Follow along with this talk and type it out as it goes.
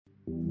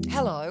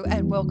Hello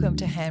and welcome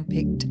to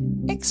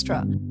Handpicked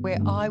Extra, where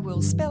I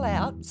will spell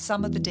out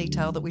some of the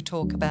detail that we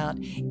talk about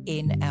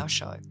in our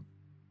show.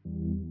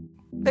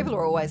 People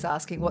are always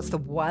asking what's the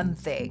one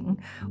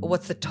thing or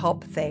what's the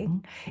top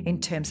thing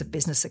in terms of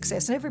business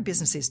success, and every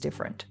business is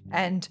different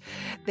and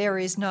there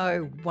is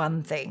no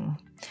one thing.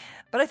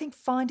 But I think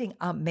finding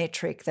a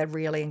metric that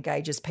really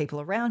engages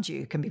people around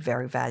you can be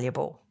very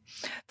valuable.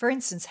 For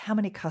instance, how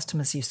many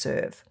customers you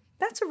serve.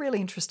 That's a really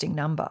interesting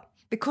number,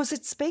 because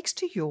it speaks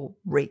to your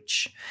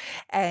reach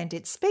and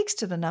it speaks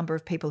to the number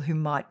of people who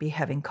might be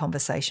having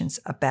conversations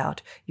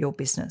about your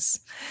business.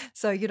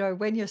 So,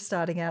 when you're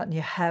starting out and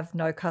you have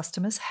no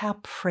customers, how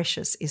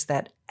precious is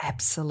that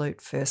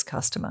absolute first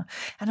customer?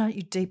 And aren't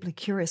you deeply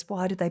curious,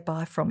 why did they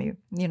buy from you?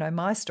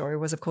 My story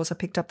was, of course, I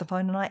picked up the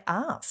phone and I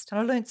asked.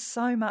 And I learned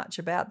so much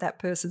about that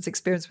person's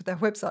experience with their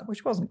website,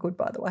 which wasn't good,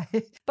 by the way.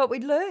 But we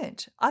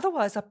learned.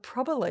 Otherwise, I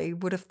probably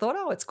would have thought,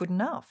 it's good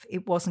enough.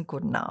 It wasn't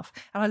good enough.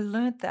 And I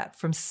learned that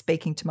from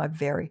speaking to my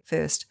very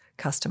first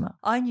customer.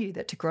 I knew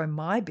that to grow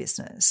my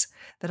business,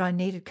 that I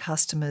needed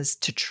customers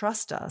to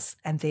trust us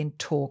and then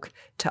talk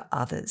to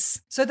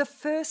others. So the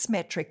first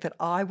metric that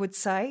I would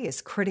say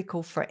is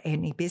critical for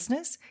any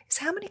business is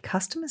how many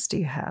customers do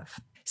you have?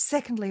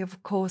 Secondly,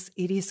 of course,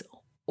 it is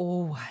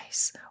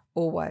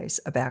always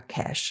about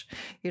cash.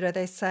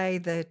 They say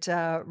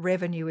that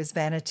revenue is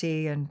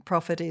vanity and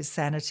profit is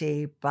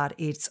sanity, but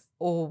it's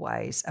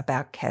always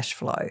about cash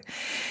flow,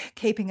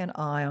 keeping an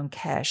eye on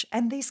cash.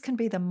 And these can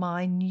be the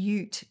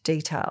minute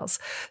details,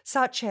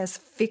 such as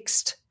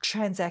fixed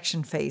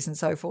transaction fees and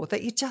so forth,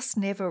 that you just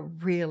never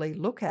really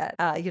look at.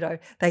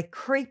 They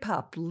creep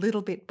up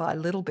little bit by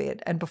little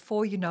bit. And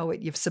before you know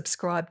it, you've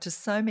subscribed to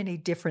so many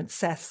different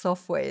SaaS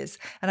softwares.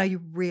 And are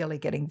you really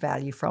getting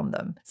value from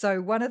them?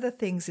 So one of the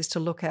things is to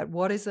look at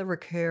what is the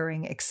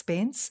recurring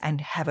expense and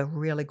have a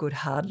really good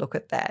hard look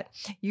at that.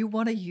 You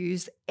want to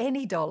use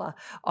any dollar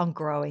on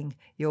growing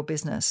your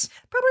business.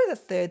 Probably the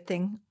third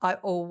thing I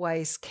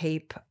always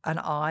keep an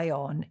eye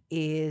on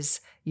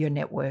is your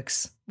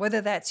networks,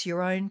 whether that's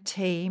your own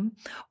team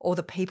or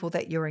the people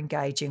that you're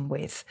engaging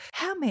with.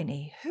 How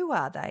many? Who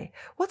are they?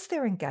 What's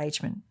their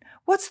engagement?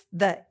 What's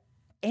the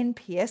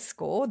NPS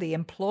score, the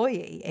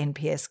employee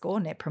NPS score,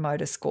 Net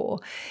Promoter Score?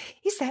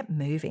 Is that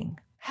moving?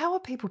 How are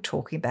people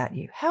talking about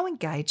you? How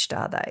engaged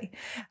are they?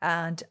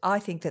 And I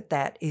think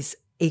that is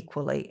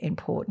equally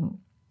important.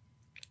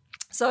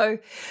 So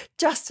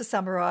just to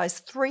summarize,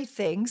 3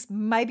 things.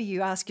 Maybe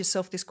you ask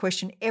yourself this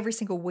question every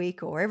single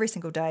week or every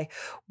single day.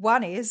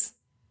 One is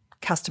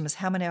customers.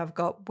 How many I've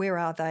got? Where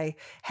are they?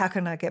 How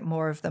can I get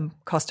more of them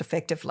cost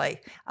effectively?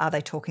 Are they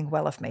talking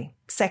well of me?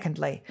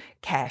 Secondly,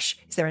 cash.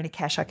 Is there any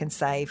cash I can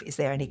save? Is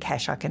there any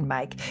cash I can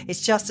make?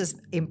 It's just as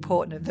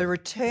important, the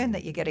return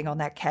that you're getting on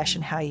that cash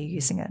and how you're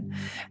using it.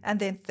 And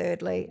then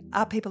thirdly,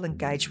 are people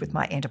engaged with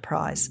my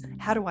enterprise?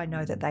 How do I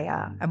know that they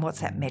are? And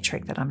what's that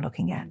metric that I'm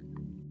looking at?